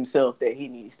within himself that he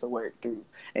needs to work through,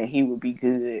 and he would be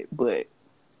good. But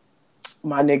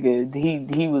My nigga,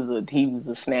 he was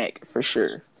a snack for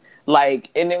sure. Like,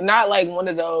 and it, not like one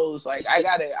of those like I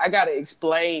gotta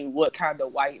explain what kind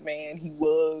of white man he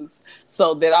was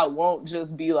so that I won't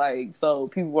just be like, so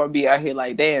people won't be out here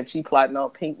like, damn, she plotting on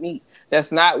pink meat.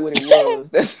 That's not what it was.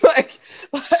 That's like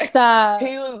Stop.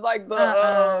 he was like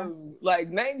the like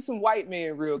name some white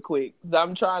men real quick.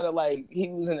 I'm trying to like he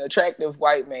was an attractive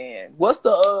white man. What's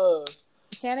the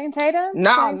Channing Tatum?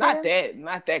 No, Channing not Tatum?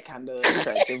 that. Not that kind of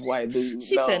attractive white dude.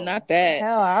 She no. said not that.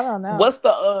 Hell, I don't know. What's the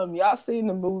y'all seen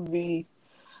the movie?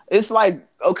 It's like,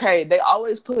 okay, they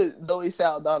always put Zoe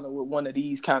Saldana with one of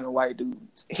these kind of white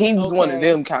dudes. He was one of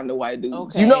them kind of white dudes.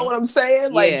 Okay. You know what I'm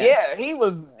saying? Like, yeah, he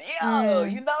was, you know,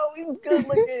 he was good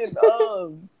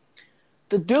looking.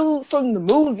 The dude from the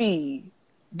movie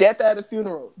Death at a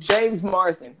Funeral, James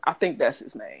Marsden. I think that's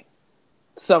his name.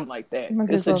 Something like that.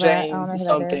 It's a James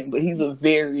something, but he has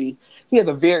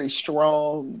a very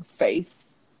strong face.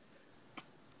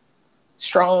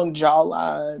 Strong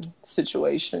jawline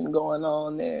situation going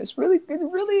on there. It's really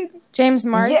James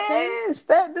Marsden. Yes,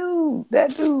 that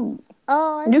dude.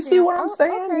 Oh, you see what I'm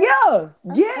saying? Okay. Yeah,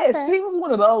 yes, okay. He was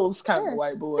one of those kind of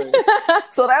white boys.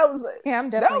 So that was I'm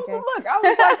definitely that was a look. I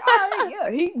was like, all right, yeah,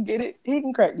 he can get it. He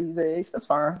can crack these eggs. That's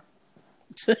fine.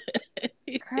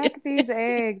 Crack these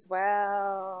eggs.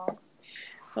 Wow.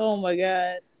 Oh my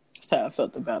god. That's how I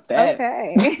felt about that.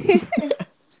 Okay.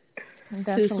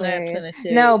 That's Two snaps and a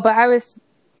shit. No, but I was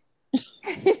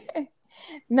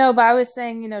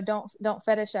saying, you know, don't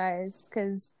fetishize,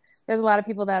 because there's a lot of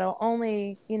people that'll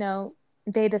only, you know,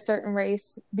 date a certain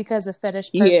race because of fetish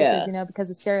purposes, you know, because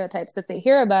of stereotypes that they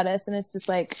hear about us, and it's just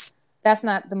like, that's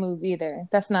not the move either.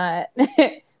 That's not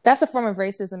that's a form of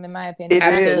racism in my opinion.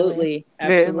 Absolutely.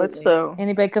 So.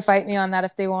 Anybody could fight me on that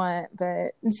if they want,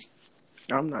 but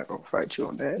I'm not gonna fight you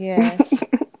on that. Yeah.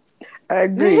 I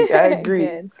agree.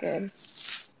 Good.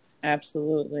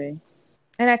 Absolutely.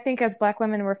 And I think as Black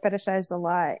women, we're fetishized a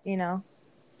lot, you know?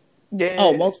 Yeah.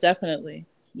 Oh, most definitely.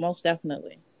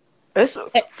 It's,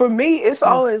 for me, it's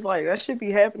always like, that should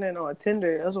be happening on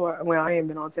Tinder. That's why, I ain't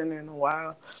been on Tinder in a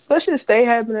while. That should stay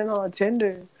happening on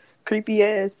Tinder. Creepy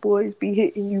ass boys be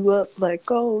hitting you up like,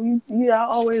 oh, you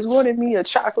always wanted me a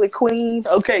chocolate queen.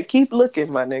 Okay, keep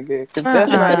looking, my nigga, because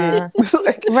that's not it.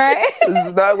 Like, right? This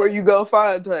is not where you go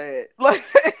find her at. Like,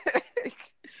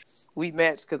 we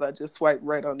matched because I just swiped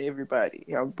right on everybody.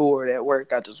 I'm bored at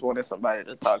work. I just wanted somebody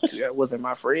to talk to. That wasn't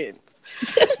my friends.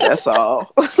 That's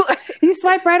all. You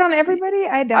swipe right on everybody?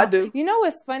 I don't. I do. You know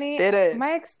what's funny?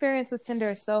 My experience with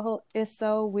Tinder is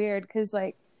so weird, because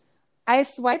like, I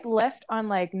swipe left on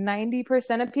like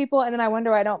 90% of people, and then I wonder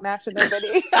why I don't match with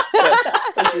nobody.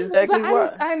 That's exactly why.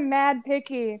 I'm mad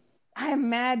picky. I'm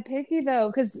mad picky though,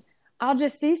 because I'll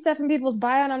just see stuff in people's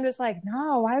bio, and I'm just like,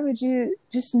 no, why would you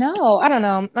just no? I don't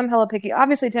know. I'm hella picky.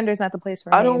 Obviously, Tinder's not the place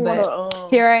for me, but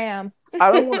here I am.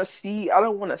 I don't want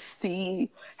to see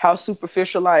how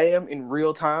superficial I am in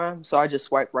real time, so I just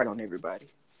swipe right on everybody.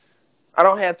 I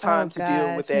don't have time to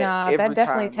deal with that every that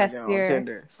definitely time tests on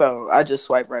Tinder. So I just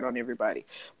swipe right on everybody.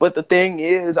 But the thing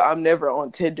is, I'm never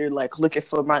on Tinder like looking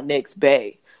for my next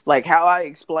bae. Like how I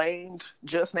explained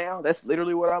just now, that's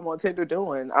literally what I'm on Tinder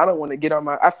doing. I don't want to get on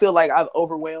I feel like I've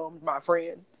overwhelmed my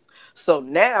friends. So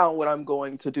now what I'm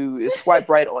going to do is swipe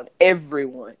right on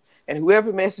everyone. And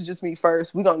whoever messages me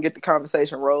first, we're going to get the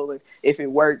conversation rolling. If it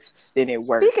works, then it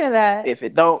works. Speaking of that. If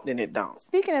it don't, then it don't.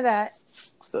 Speaking of that.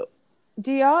 So.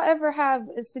 Do y'all ever have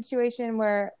a situation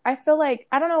where I feel like,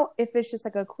 I don't know if it's just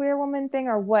like a queer woman thing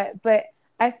or what, but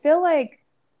I feel like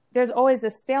there's always a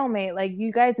stalemate. Like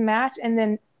you guys match and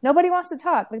then nobody wants to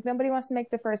talk. Like nobody wants to make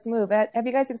the first move. Have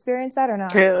you guys experienced that or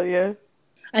not? Hell yeah.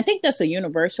 I think that's a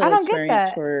universal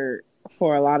experience for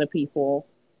a lot of people.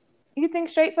 You think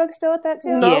straight folks still with that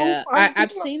too? No, yeah,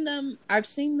 I've seen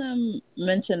them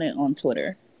mention it on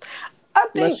Twitter.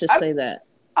 Let's just say that.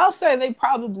 I'll say they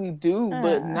probably do,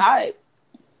 but not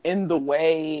in the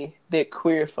way that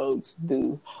queer folks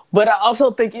do. But I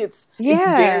also think it's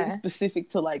very specific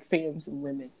to like femmes and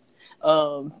women.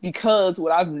 Because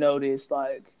what I've noticed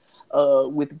like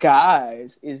with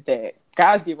guys is that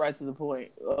guys get right to the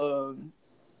point.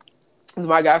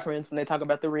 My guy friends, when they talk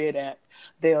about the Red app,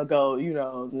 they'll go, you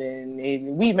know,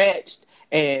 and we matched,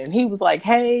 and he was like,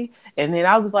 hey, and then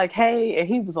I was like, hey, and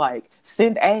he was like,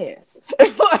 send ass.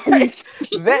 Like,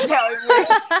 that's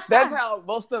how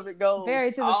most of it goes.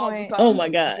 Very to the point. Oh my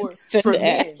God. For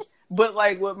men. But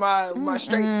like with my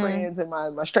straight friends and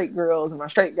my straight girls and my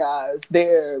straight guys,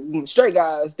 they're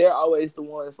always the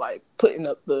ones like putting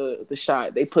up the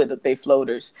shot. They put up their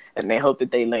floaters and they hope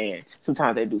that they land.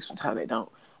 Sometimes they do, sometimes they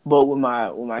don't. But with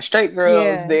my straight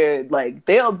girls, they're like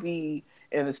they'll be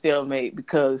in a stalemate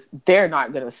because they're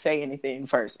not going to say anything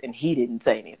first, and he didn't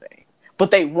say anything,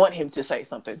 but they want him to say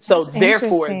something. So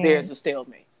therefore, there's a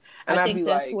stalemate. And I think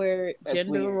that's where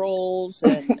gender roles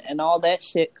and all that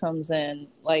shit comes in.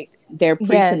 Like they're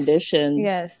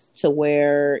preconditioned to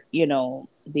where, you know,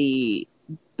 the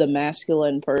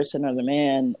masculine person or the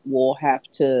man will have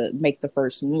to make the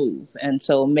first move. And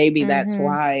so maybe that's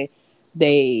why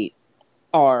they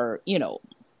are, you know,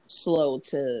 slow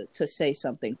to say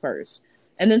something first.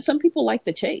 And then some people like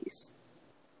to chase.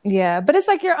 Yeah, but it's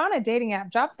like you're on a dating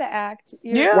app. Drop the act.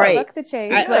 Fuck the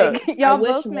chase. Y'all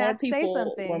both match. Say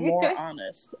something. We're more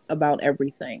honest about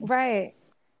everything. Right.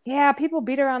 Yeah, people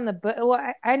beat around the bush.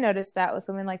 Well, I noticed that with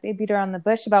women. Like, they beat around the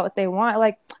bush about what they want.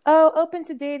 Like, oh, open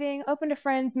to dating, open to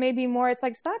friends, maybe more. It's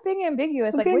like, stop being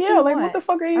ambiguous. Like, what do you want? What the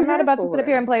fuck are you I'm not about to sit up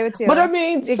here and play with you. But I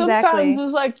mean, sometimes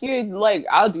it's like, you're like,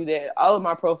 I'll do that. All of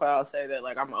my profiles say that,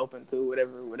 like, I'm open to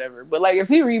whatever. But, like, if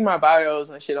you read my bios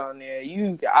and shit on there,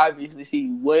 you can obviously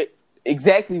see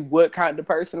exactly what kind of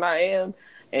person I am.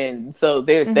 And so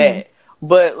there's that.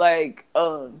 But like,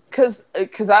 cause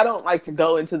I don't like to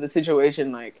go into the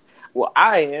situation like, well,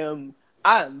 I'm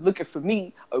looking for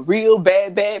me a real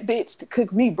bad bitch to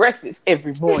cook me breakfast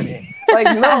every morning. Like,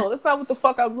 no, that's not what the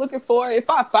fuck I'm looking for.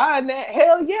 If I find that,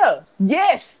 hell yeah,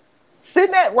 yes,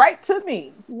 send that right to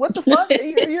me. What the fuck?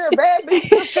 You're a bad bitch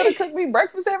that's gonna cook me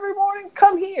breakfast every morning?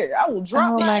 Come here, I will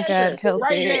drop my God, Kelsey.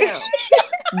 Right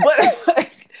now.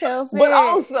 But. Kelsey. But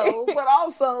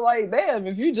also, like, damn,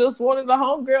 if you just wanted a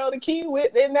homegirl to key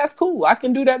with, then that's cool. I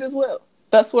can do that as well.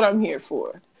 That's what I'm here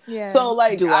for. Yeah. So,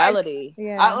 like, duality.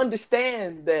 I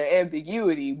understand the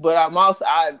ambiguity, but I'm also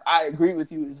I agree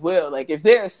with you as well. Like, if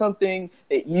there is something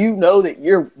that you know that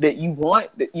you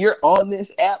want, that you're on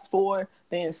this app for,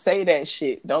 then say that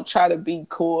shit. Don't try to be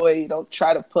coy. Don't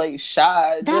try to play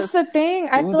shy. That's the thing.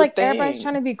 I feel like everybody's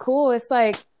trying to be cool. It's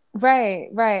like, Right.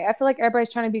 I feel like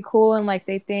everybody's trying to be cool and like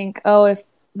they think, I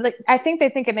think they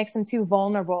think it makes them too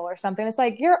vulnerable or something. It's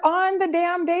like, you're on the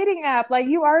damn dating app. Like,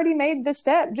 you already made the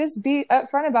step. Just be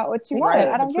upfront about what you want.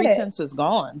 I don't get it. The pretense is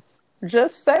gone.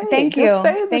 Just say Thank you. Just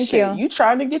say the shit. You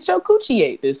trying to get your coochie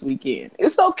ate this weekend.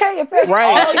 It's okay if that's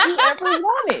all you ever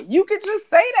wanted. You could just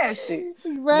say that shit.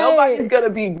 Nobody's gonna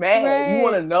be mad. You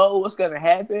want to know what's gonna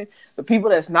happen? The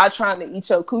people that's not trying to eat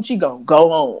your coochie gonna go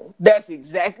home. That's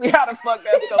exactly how the fuck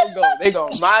that's gonna go. They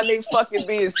gonna mind their fucking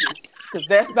business because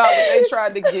that's not what they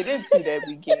tried to get into that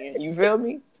weekend. You feel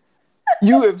me?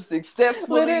 You have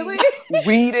successfully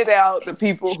weeded out the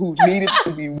people who needed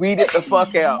to be weeded the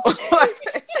fuck out.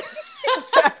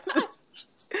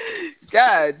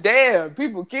 God damn,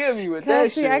 people kill me with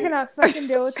that shit. I cannot fucking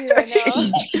deal with you right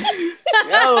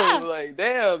now. Yo, like,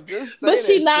 damn, just say but that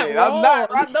she not shit. wrong.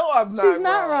 I know I'm not She's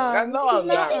not wrong. I know I'm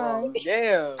not wrong.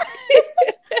 Damn.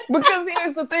 Because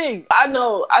here's the thing. I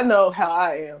know how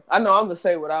I am. I know I'm gonna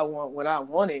say what I want when I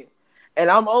want it. And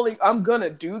I'm gonna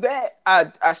do that.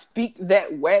 I speak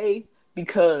that way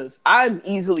because I'm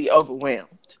easily overwhelmed.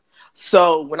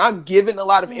 So when I'm given a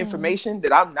lot of information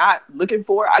that I'm not looking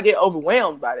for, I get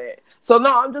overwhelmed by that. So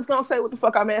no, I'm just gonna say what the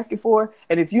fuck I'm asking for.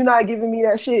 And if you're not giving me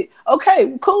that shit, okay,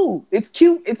 well, cool. It's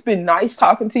cute. It's been nice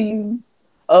talking to you,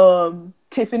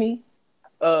 Tiffany.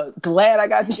 Glad I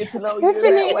got to get to know you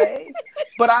that way.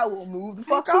 But I will move the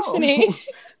fuck on.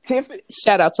 Tiffany,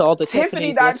 shout out to all the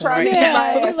Tiffany not trying to get my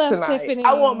ass tonight. Tiffany.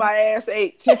 I want my ass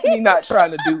ate. Tiffany not trying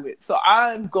to do it, so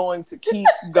I'm going to keep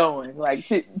going. Like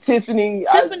Tiffany,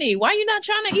 why you not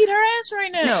trying to eat her ass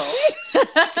right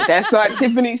now? That's not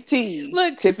Tiffany's tea.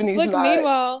 Tiffany's not.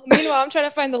 Meanwhile, I'm trying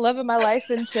to find the love of my life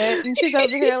and shit, and she's over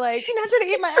here like, you're not trying to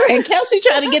eat my ass. And Kelsey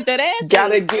trying to get that ass.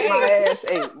 Gotta get my ass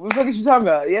ate. What the fuck is you talking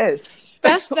about? Yes.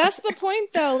 That's the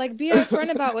point though. Like, be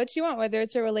upfront about what you want, whether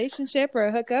it's a relationship or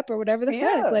a hookup or whatever the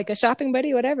fuck, like a shopping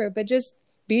buddy, whatever. But just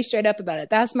be straight up about it.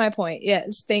 That's my point.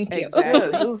 Yes, thank you.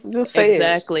 Exactly. just say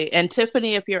exactly. It. And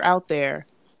Tiffany, if you're out there,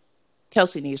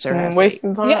 Kelsey needs her ass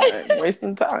wasting time.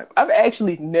 Wasting time. I've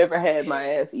actually never had my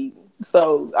ass eaten.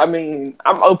 So I mean,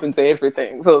 I'm open to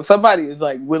everything. So if somebody is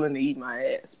like willing to eat my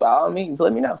ass, by all means,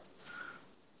 let me know.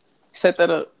 Set that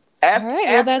up. All right,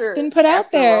 well, that's been put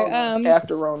out there.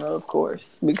 After Rona, of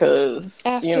course, because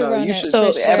Rona. You should.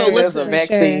 So there's a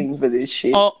vaccine for this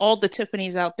shit. All the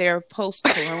Tiffany's out there post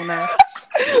Corona,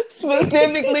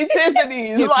 specifically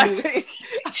Tiffany's.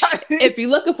 If you're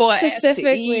looking for an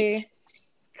specifically, ass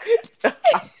to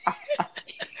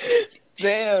eat,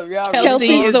 Damn, y'all.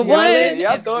 Kelsey's the one.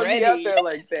 Y'all throwing me out there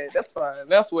like that. That's fine.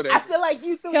 That's whatever. I feel like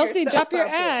you threw Kelsey, yourself drop your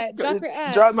out there. ad. Drop your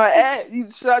ad. Drop my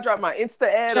ad. Should I drop my Insta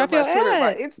ad Drop or my your Twitter?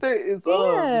 ad. My Insta is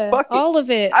Yeah, all of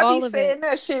it. I all be of saying it.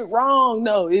 that shit wrong.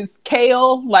 No, it's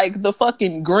kale like the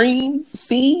fucking green,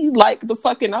 sea like the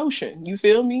fucking ocean. You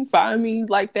feel me? Find me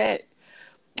like that.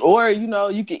 Or, you know,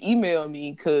 you can email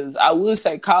me because I would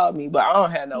say call me, but I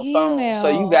don't have no phone. So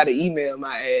you got to email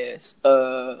my ass.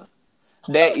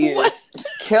 That is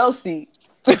Kelsey.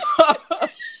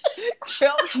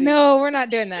 Kelsey. No, we're not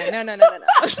doing that. No.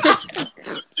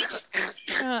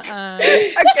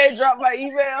 I can't drop my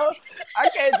email. I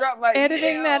can't drop my Editing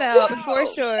email. that out for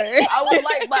sure. I would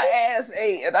like my ass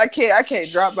ate, and I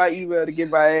can't drop my email to get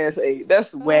my ass ate.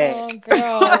 That's whack. Oh,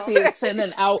 girl. Kelsey is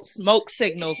sending out smoke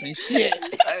signals and shit.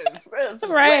 That's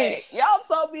Right. whack. Y'all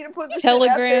told me to put the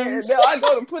Telegrams. shit out there. Now I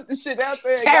go to put the shit out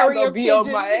there and y'all Carrier gonna be on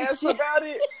pigeons my and ass shit. about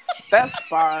it. That's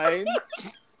fine.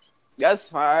 That's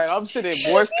fine. I'm sending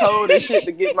Morse code and shit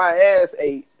to get my ass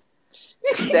ate.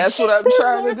 That's what I'm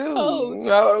trying to do. Code. You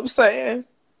know what I'm saying?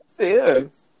 Yeah.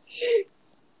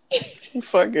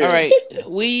 Fuck it. All right,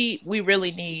 we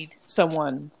really need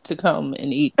someone to come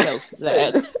and eat Kelsey's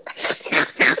ass.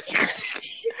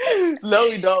 No,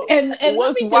 we don't. And let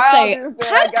What's me just wild say, is that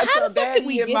how- I got how your the fuck did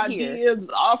we daddy in get my here? DMs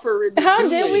offering. to How do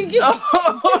did it. we get-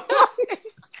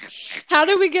 How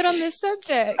did we get on this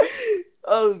subject?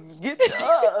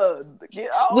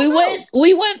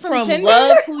 We went from Tinder?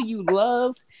 love who you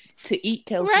love to eat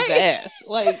Kelsey's Right. ass.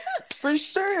 Like, for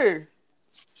sure.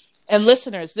 and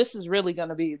listeners, this is really going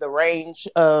to be the range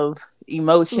of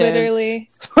emotion Literally.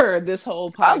 for this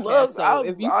whole podcast.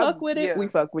 If you fuck with it, yeah. we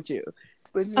fuck with you.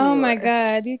 But Oh yeah. my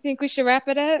God. Do you think we should wrap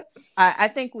it up? I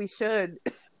think we should.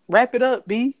 Wrap it up,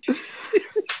 B.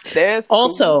 That's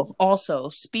Also,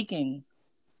 speaking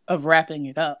of wrapping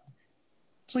it up,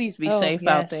 please be Oh, safe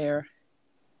out yes. there.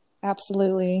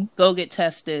 Absolutely. Go get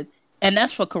tested. And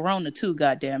that's for Corona too,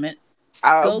 goddammit.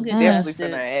 I Go was get definitely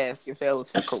tested. gonna ask if that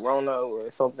was for Corona or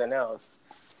something else.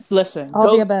 Listen,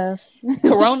 All the above.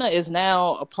 Corona is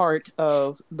now a part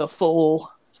of the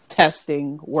full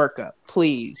testing workup.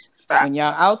 Please, when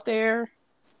y'all out there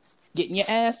getting your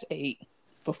ass ate,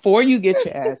 before you get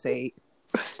your ass ate,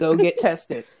 go get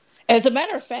tested. As a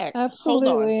matter of fact, hold on,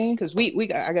 Absolutely. because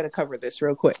I got to cover this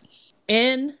real quick.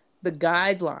 In the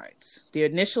guidelines, the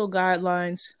initial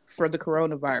guidelines for the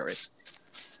coronavirus,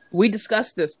 we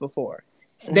discussed this before.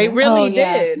 They really Oh,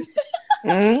 yeah. did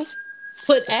Mhm.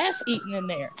 put ass eating in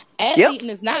there. Ass Yep. eating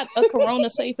is not a corona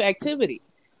safe activity.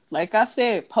 Like I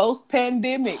said,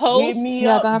 post-pandemic, Post- hit me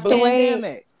Y'all up. gonna have to boo.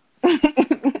 wait.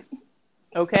 Pandemic.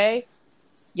 Okay?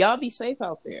 Y'all be safe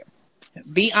out there.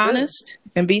 Be honest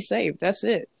and be safe. That's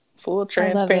it. Full I love it.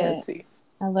 transparency.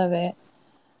 I love it.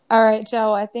 All right,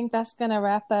 Joe, I think that's going to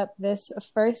wrap up this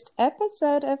first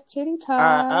episode of Titty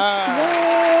Talks.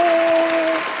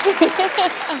 Yay!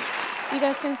 You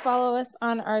guys can follow us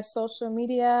on our social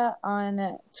media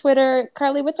on Twitter.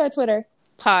 Carly, what's our Twitter?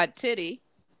 Pod Titty.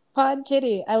 Pod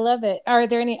Titty. I love it. Are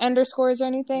there any underscores or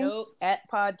anything? Nope. At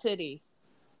Pod Titty.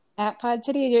 At Pod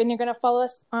Titty. And you're going to follow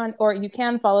us on, or you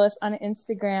can follow us on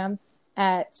Instagram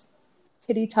at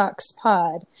Titty Talks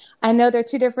Pod. I know they're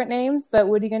two different names, but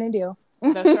what are you going to do?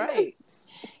 That's right.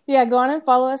 Yeah, go on and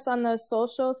follow us on those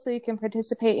socials so you can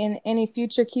participate in any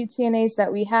future QTNAs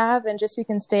that we have and just so you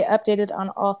can stay updated on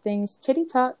all things Titty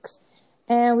Talks.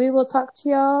 And we will talk to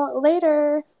y'all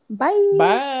later. Bye.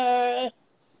 Bye.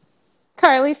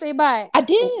 Carly, say bye. I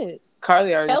did.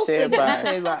 Carly already Kelsey said did not bye.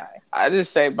 say bye. I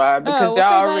just say bye because well, say y'all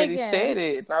bye already again. said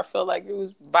it. And I felt like it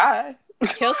was bye.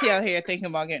 Kelsey out here thinking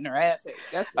about getting her ass ate.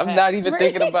 That's what I'm happened. not even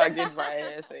thinking about getting my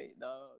ass ate, though.